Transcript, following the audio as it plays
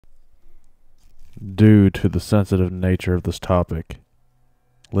Due to the sensitive nature of this topic,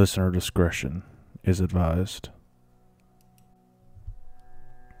 listener discretion is advised.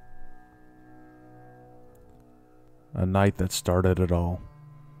 A night that started it all.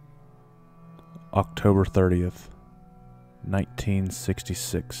 October 30th,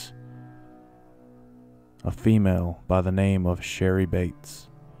 1966. A female by the name of Sherry Bates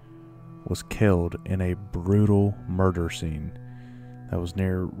was killed in a brutal murder scene that was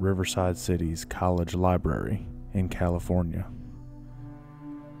near Riverside City's College Library in California.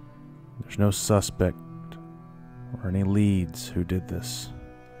 There's no suspect or any leads who did this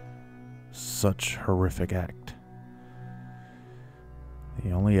such horrific act.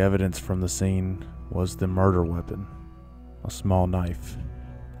 The only evidence from the scene was the murder weapon, a small knife,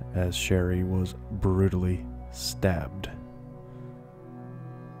 as Sherry was brutally stabbed.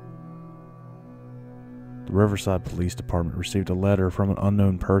 The Riverside Police Department received a letter from an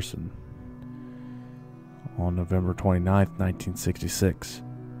unknown person on November 29th, 1966,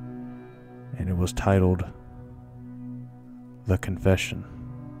 and it was titled The Confession,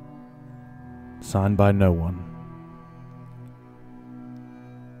 signed by no one.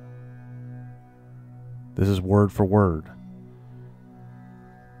 This is word for word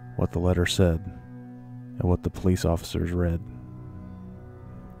what the letter said and what the police officers read.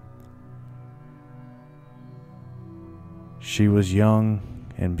 She was young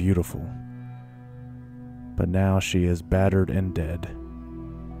and beautiful, but now she is battered and dead.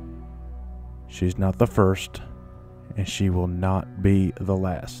 She's not the first, and she will not be the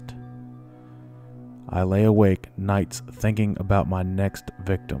last. I lay awake nights thinking about my next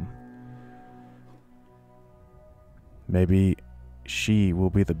victim. Maybe she will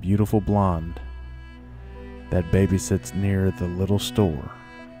be the beautiful blonde that babysits near the little store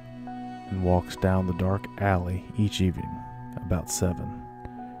and walks down the dark alley each evening about 7.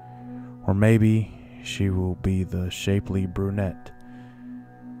 Or maybe she will be the shapely brunette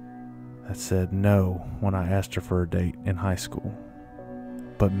that said no when I asked her for a date in high school.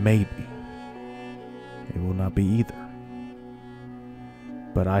 But maybe it will not be either.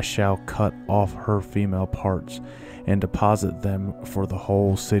 But I shall cut off her female parts and deposit them for the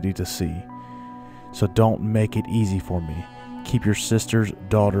whole city to see. So don't make it easy for me. Keep your sisters,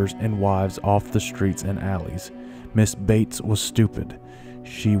 daughters, and wives off the streets and alleys. Miss Bates was stupid.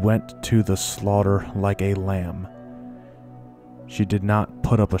 She went to the slaughter like a lamb. She did not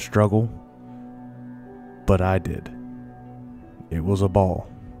put up a struggle, but I did. It was a ball.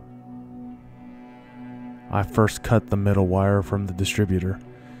 I first cut the middle wire from the distributor.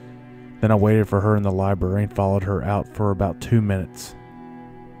 Then I waited for her in the library and followed her out for about 2 minutes.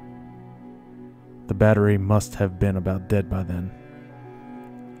 The battery must have been about dead by then.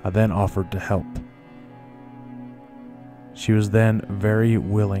 I then offered to help. She was then very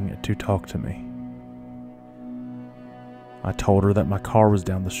willing to talk to me. I told her that my car was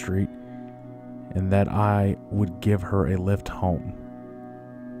down the street and that I would give her a lift home.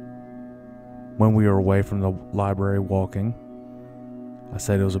 When we were away from the library walking, I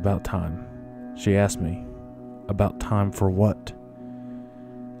said it was about time. She asked me, about time for what?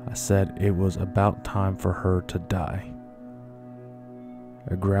 I said it was about time for her to die.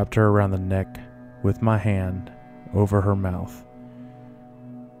 I grabbed her around the neck with my hand over her mouth,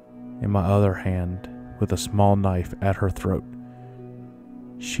 in my other hand with a small knife at her throat.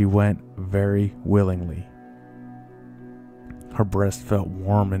 She went very willingly. Her breast felt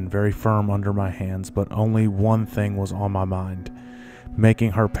warm and very firm under my hands, but only one thing was on my mind: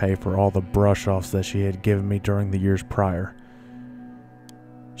 making her pay for all the brush-offs that she had given me during the years prior.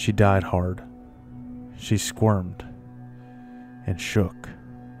 She died hard. She squirmed and shook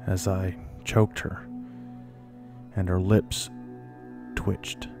as I choked her, and her lips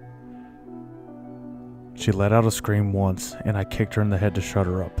twitched. She let out a scream once, and I kicked her in the head to shut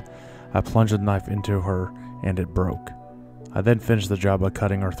her up. I plunged the knife into her, and it broke. I then finished the job by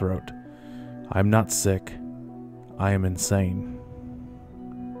cutting her throat. I am not sick. I am insane.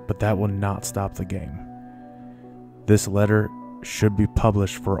 But that will not stop the game. This letter should be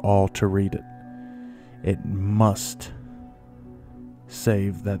published for all to read it. It must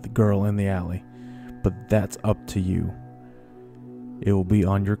save that girl in the alley, but that's up to you. It will be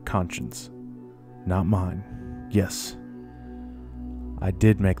on your conscience, not mine. Yes, I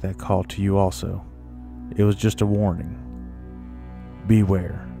did make that call to you also. It was just a warning.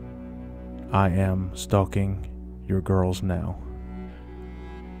 Beware. I am stalking your girls now.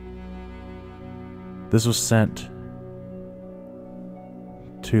 This was sent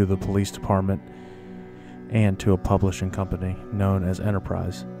to the police department and to a publishing company known as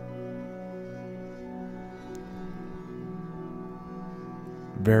Enterprise.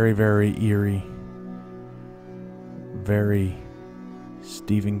 Very, very eerie very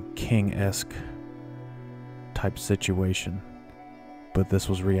Stephen King-esque type situation, but this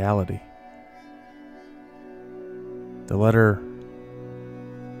was reality. The letter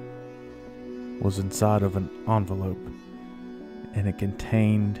was inside of an envelope, and it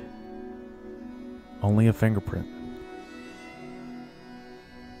contained only a fingerprint.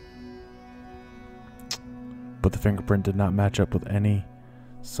 But the fingerprint did not match up with any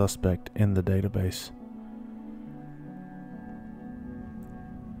suspect in the database.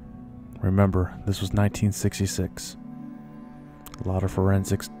 Remember, this was 1966. A lot of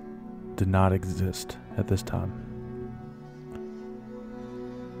forensics did not exist at this time.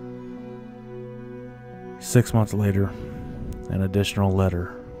 6 months later, an additional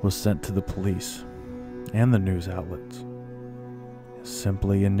letter was sent to the police and the news outlets,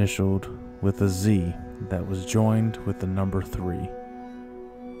 simply initialed with a Z that was joined with the number 3.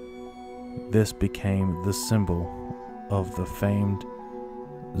 This became the symbol of the famed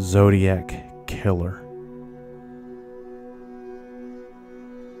Zodiac Killer.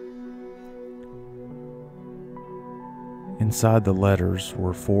 Inside the letters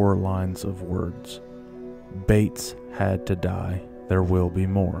were 4 lines of words. Bates had to die, there will be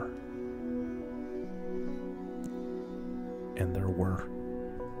more. And there were.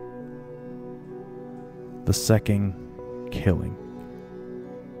 The second killing.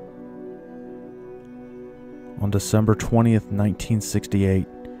 On December 20th, 1968,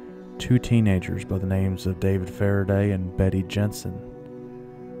 2 teenagers by the names of David Faraday and Betty Jensen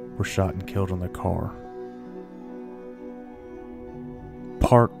were shot and killed in their car,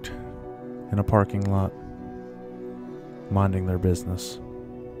 parked in a parking lot, minding their business.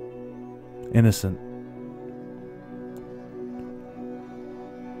 Innocent.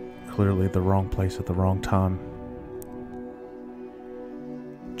 Clearly the wrong place at the wrong time.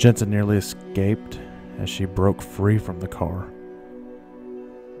 Jensen nearly escaped as she broke free from the car,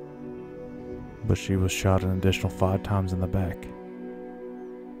 but she was shot an additional 5 times in the back,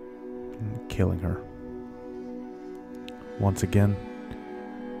 killing her. Once again,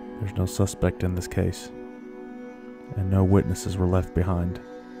 there's no suspect in this case, and no witnesses were left behind.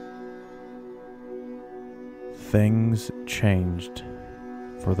 Things changed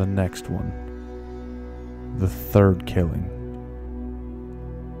for the next one, the third killing.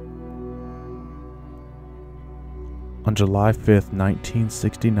 On July 5th,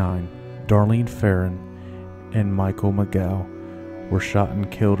 1969, Darlene Ferrin and Michael McGow were shot and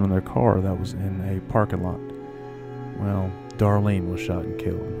killed in their car that was in a parking lot. Well, Darlene was shot and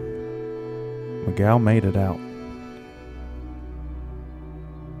killed. McGow made it out.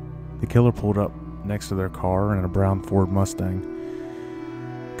 The killer pulled up next to their car in a brown Ford Mustang.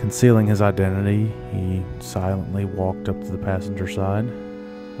 Concealing his identity, he silently walked up to the passenger side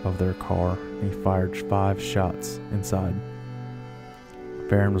of their car and he fired 5 shots inside.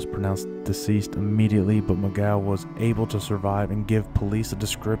 Farron was pronounced deceased immediately, but McGow was able to survive and give police a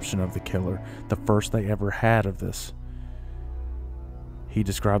description of the killer, the first they ever had of this. He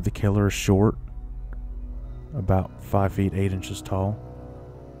described the killer as short, about 5 feet 8 inches tall,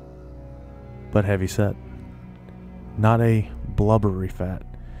 but heavy set. Not a blubbery fat,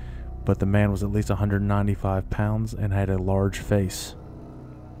 but the man was at least 195 pounds and had a large face.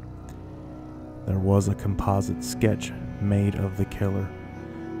 There was a composite sketch made of the killer,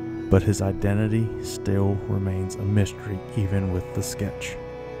 but his identity still remains a mystery even with the sketch.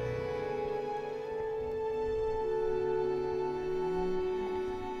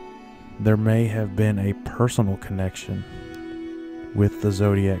 There may have been a personal connection with the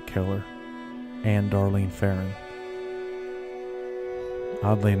Zodiac Killer and Darlene Ferrin.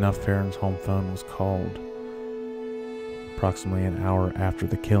 Oddly enough, Ferrin's home phone was called approximately an hour after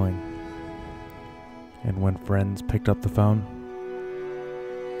the killing. And when friends picked up the phone,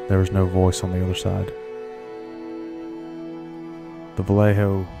 there was no voice on the other side. The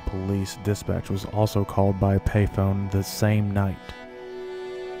Vallejo police dispatch was also called by a payphone the same night.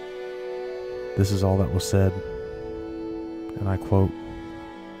 This is all that was said, and I quote,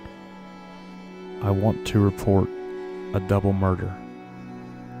 "I want to report a double murder.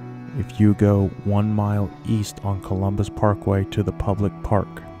 If you go 1 mile east on Columbus Parkway to the public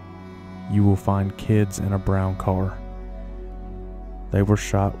park, you will find kids in a brown car. They were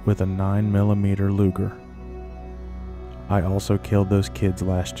shot with a 9mm Luger. I also killed those kids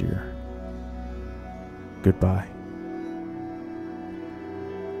last year. Goodbye."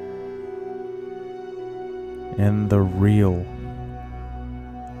 And the real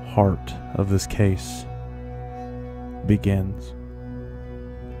heart of this case begins.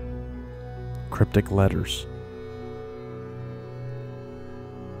 Cryptic letters.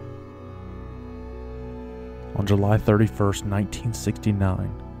 On July 31st,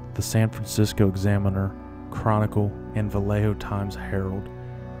 1969, the San Francisco Examiner, Chronicle, and Vallejo Times-Herald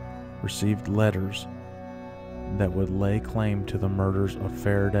received letters that would lay claim to the murders of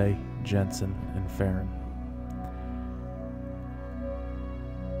Faraday, Jensen, and Farron.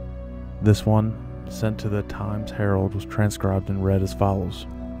 This one, sent to the Times-Herald, was transcribed and read as follows.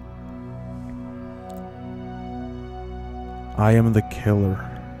 I am the killer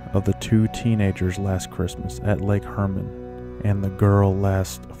of the 2 teenagers last Christmas at Lake Herman and the girl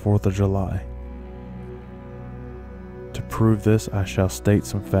last 4th of July. To prove this, I shall state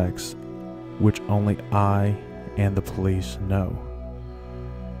some facts which only I and the police know.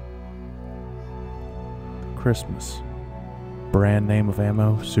 Christmas. Brand name of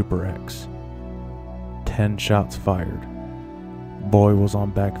ammo, Super X. 10 shots fired. Boy was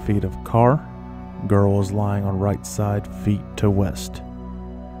on back feet of car. Girl was lying on right side, feet to west.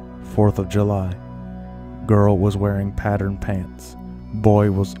 4th of July. Girl was wearing patterned pants.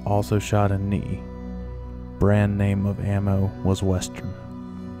 Boy was also shot in knee. Brand name of ammo was Western.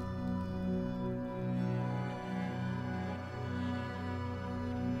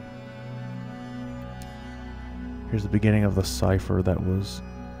 Here's the beginning of the cipher that was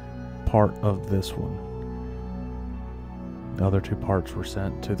part of this one. The other 2 parts were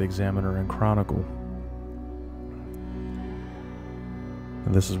sent to the Examiner and Chronicle.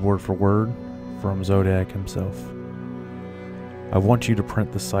 And this is word for word from Zodiac himself. I want you to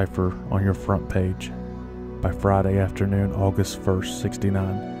print the cipher on your front page by Friday afternoon, August 1st,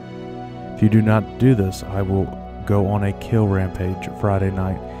 69. If you do not do this, I will go on a kill rampage Friday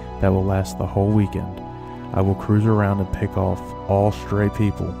night that will last the whole weekend. I will cruise around and pick off all stray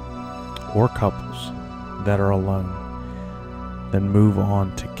people or couples that are alone, then move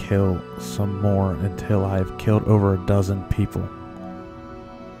on to kill some more until I have killed over 12 people.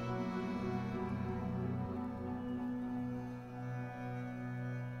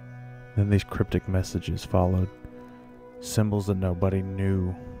 Then these cryptic messages followed, symbols that nobody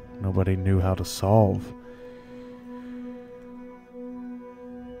knew how to solve.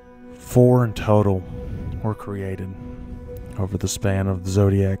 4 in total were created over the span of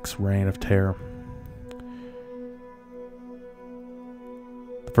Zodiac's reign of terror.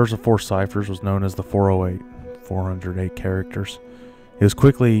 The first of 4 ciphers was known as the 408, 408 characters. It was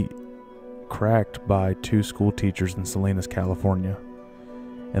quickly cracked by 2 school teachers in Salinas, California,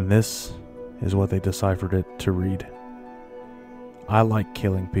 and this is what they deciphered it to read. I like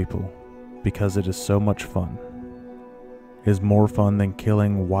killing people because it is so much fun. It is more fun than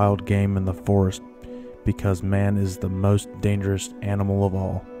killing wild game in the forest because man is the most dangerous animal of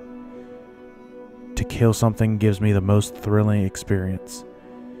all. To kill something gives me the most thrilling experience.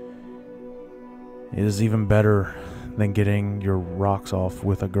 It is even better than getting your rocks off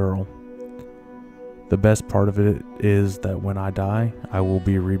with a girl. The best part of it is that when I die, I will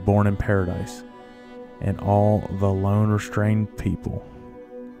be reborn in paradise, and all the lone restrained people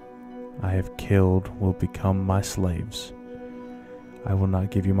I have killed will become my slaves. I will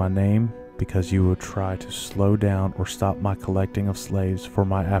not give you my name because you will try to slow down or stop my collecting of slaves for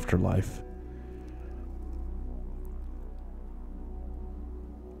my afterlife.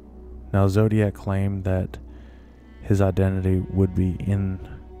 Now, Zodiac claimed that his identity would be in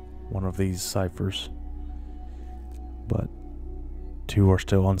one of these ciphers, but 2 are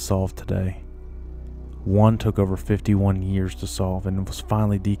still unsolved today. One took over 51 years to solve and was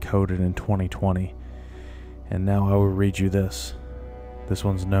finally decoded in 2020. And now I will read you this. This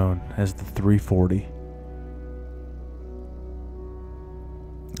one's known as the 340.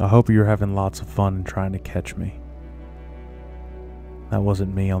 I hope you're having lots of fun and trying to catch me. That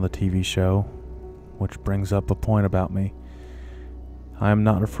wasn't me on the TV show, which brings up a point about me. I am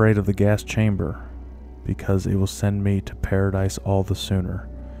not afraid of the gas chamber because it will send me to paradise all the sooner.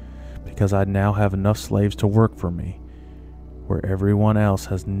 Because I now have enough slaves to work for me, where everyone else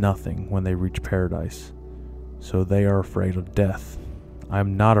has nothing when they reach paradise. So they are afraid of death. I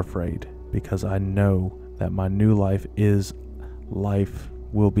am not afraid because I know that my new life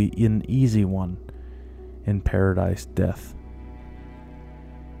will be an easy one in paradise death.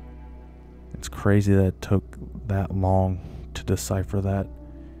 It's crazy that it took that long to decipher that,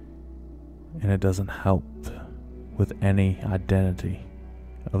 and it doesn't help with any identity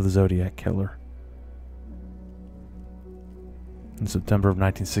of the Zodiac Killer. In September of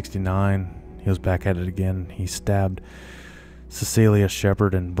 1969, he was back at it again. He stabbed Cecilia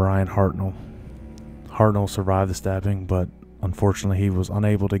Shepard and Brian Hartnell. Hartnell survived the stabbing, but unfortunately he was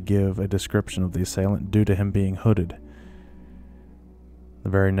unable to give a description of the assailant due to him being hooded. The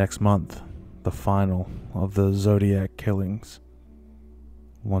very next month, the final of the Zodiac killings,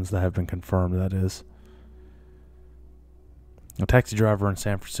 ones that have been confirmed, that is, A taxi driver in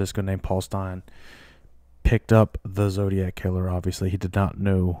San Francisco named Paul Stein picked up the Zodiac Killer. Obviously, he did not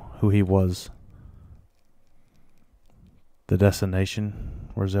know who he was. The destination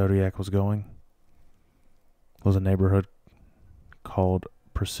where Zodiac was going was a neighborhood called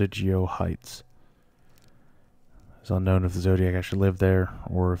Presidio Heights. It's unknown if the Zodiac actually lived there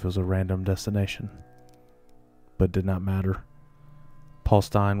or if it was a random destination, but it did not matter. Paul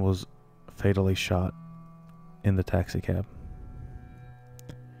Stein was fatally shot in the taxicab.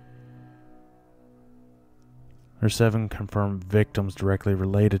 There are 7 confirmed victims directly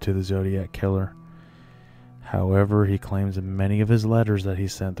related to the Zodiac Killer. However, he claims in many of his letters that he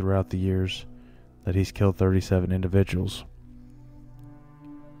sent throughout the years that he's killed 37 individuals.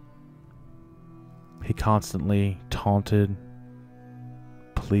 He constantly taunted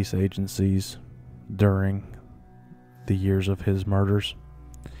police agencies during the years of his murders.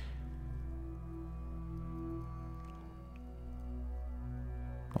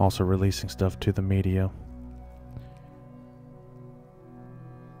 Also releasing stuff to the media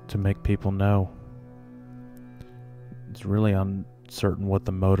to make people know. It's really uncertain what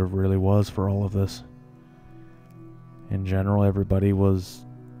the motive really was for all of this. In general, everybody was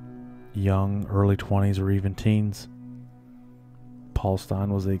young, early 20s or even teens. Paul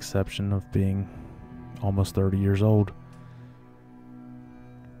Stein was the exception of being almost 30 years old.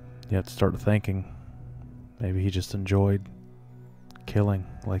 You have to start thinking, maybe he just enjoyed killing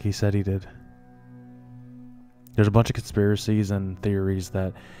like he said he did. There's a bunch of conspiracies and theories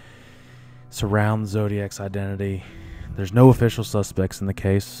that surround Zodiac's identity. There's no official suspects in the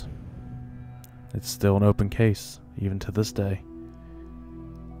case. It's still an open case, even to this day.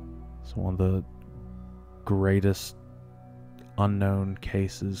 It's one of the greatest unknown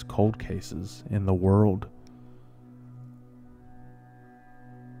cases, cold cases in the world.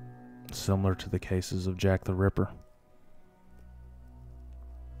 Similar to the cases of Jack the Ripper.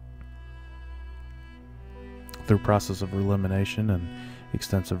 Through process of elimination and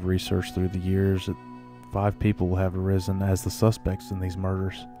extensive research through the years, 5 people have arisen as the suspects in these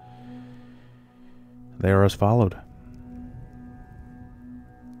murders. They are as followed.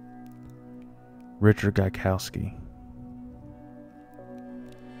 Richard Gaikowski.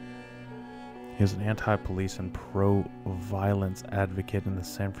 He was an anti-police and pro-violence advocate in the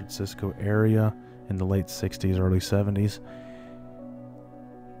San Francisco area in the late 60s, early 70s,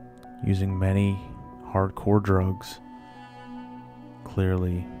 using many hardcore drugs.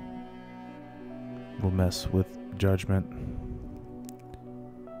 Clearly will mess with judgment.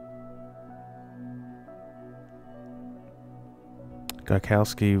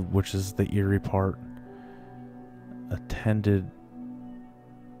 Gaikowski, which is the eerie part, attended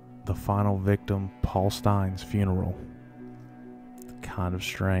the final victim, Paul Stein's funeral. Kind of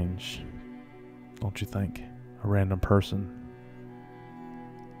strange, don't you think? A random person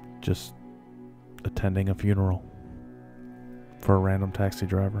just attending a funeral for a random taxi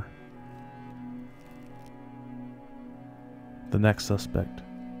driver. The next suspect,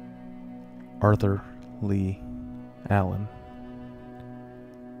 Arthur Lee Allen,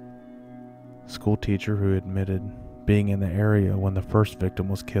 school teacher who admitted being in the area when the first victim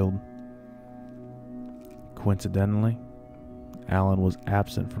was killed. Coincidentally, Allen was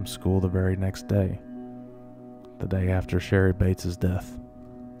absent from school the very next day, the day after Sherry Bates's death.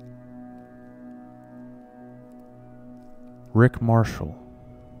 Rick Marshall.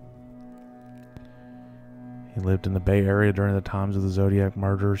 He lived in the Bay Area during the times of the Zodiac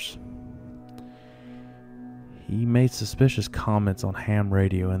murders. He made suspicious comments on ham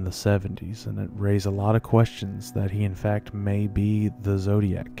radio in the 70s, and it raised a lot of questions that he in fact may be the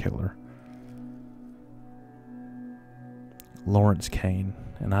Zodiac Killer. Lawrence Kane,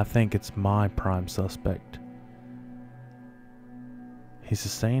 and I think it's my prime suspect. He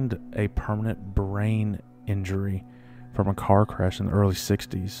sustained a permanent brain injury from a car crash in the early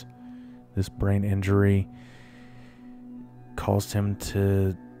 60s. This brain injury caused him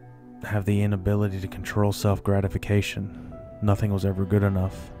to have the inability to control self-gratification. Nothing was ever good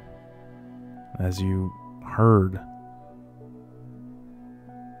enough. As you heard,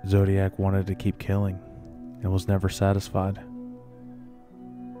 Zodiac wanted to keep killing and was never satisfied.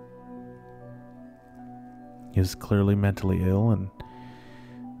 He was clearly mentally ill, and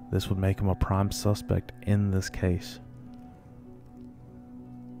this would make him a prime suspect in this case.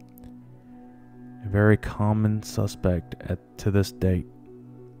 A very common suspect to this date,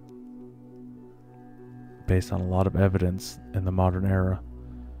 based on a lot of evidence in the modern era.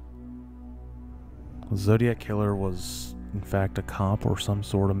 The Zodiac Killer was in fact a cop or some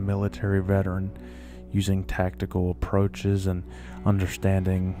sort of military veteran, using tactical approaches and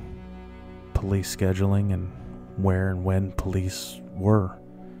understanding police scheduling and where and when police were.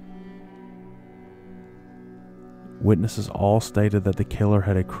 Witnesses all stated that the killer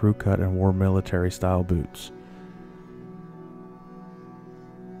had a crew cut and wore military-style boots.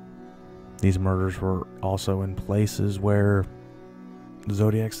 These murders were also in places where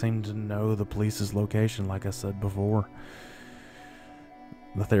Zodiac seemed to know the police's location, like I said before.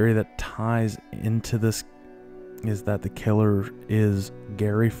 The theory that ties into this is that the killer is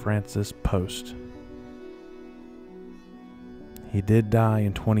Gary Francis Post. He did die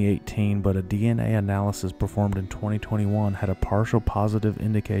in 2018, but a DNA analysis performed in 2021 had a partial positive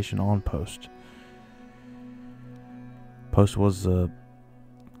indication on Post. Post was an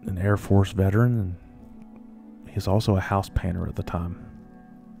Air Force veteran, and he's also a house painter at the time.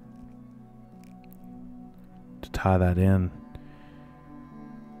 To tie that in,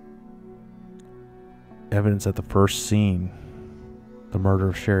 evidence at the first scene, the murder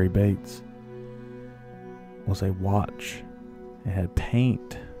of Sherry Bates, was a watch. It had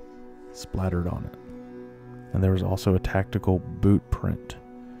paint splattered on it. And there was also a tactical boot print.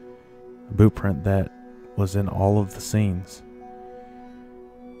 A boot print that was in all of the scenes.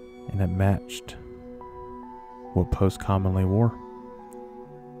 And it matched what Post commonly wore.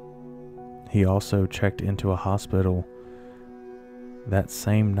 He also checked into a hospital that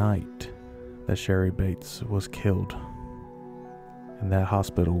same night that Sherry Bates was killed. And that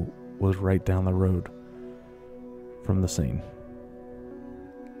hospital was right down the road from the scene.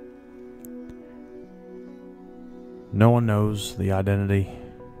 No one knows the identity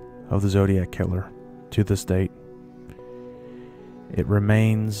of the Zodiac Killer to this date. It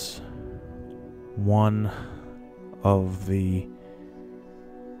remains one of the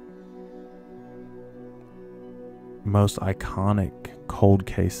most iconic cold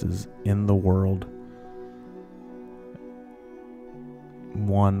cases in the world.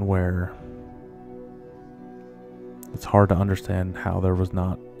 One where it's hard to understand how there was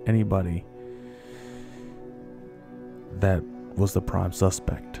not anybody that was the prime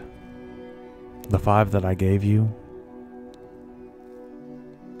suspect. The 5 that I gave you,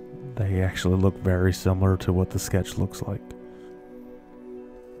 they actually look very similar to what the sketch looks like.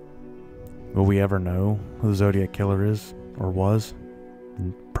 Will we ever know who the Zodiac Killer is or was?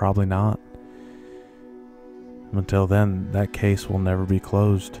 Probably not. Until then, that case will never be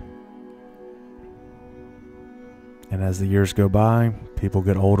closed. And as the years go by, people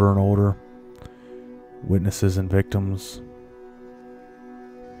get older and older. Witnesses and victims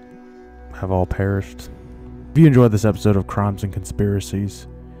have all perished. If you enjoyed this episode of Crimes and Conspiracies,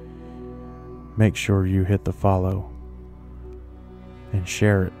 make sure you hit the follow and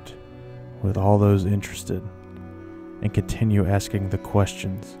share it with all those interested, and continue asking the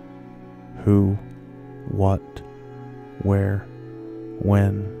questions: who, what, where,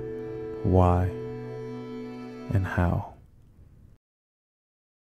 when, why, and how.